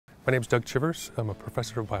My name is Doug Chivers. I'm a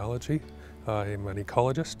professor of biology. I'm an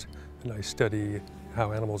ecologist, and I study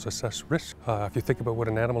how animals assess risk. If you think about what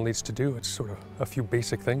an animal needs to do, it's sort of a few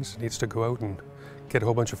basic things. It needs to go out and get a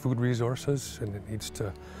whole bunch of food resources, and it needs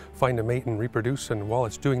to find a mate and reproduce, and while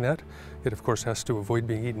it's doing that, it of course has to avoid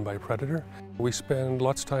being eaten by a predator. We spend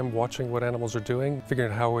lots of time watching what animals are doing,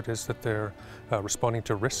 figuring out how it is that they're responding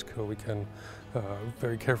to risk. So we can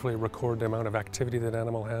very carefully record the amount of activity that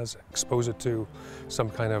animal has, expose it to some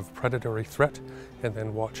kind of predatory threat, and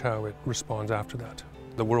then watch how it responds after that.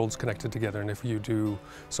 The world's connected together, and if you do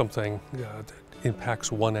something that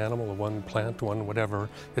impacts one animal or one plant, one whatever,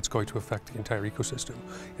 it's going to affect the entire ecosystem.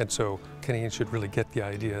 And so Canadians should really get the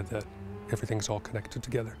idea that everything's all connected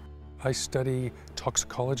together. I study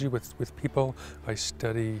toxicology with people, I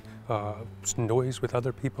study noise with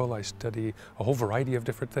other people, I study a whole variety of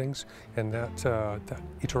different things, and that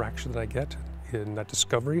interaction that I get in that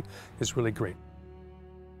discovery is really great.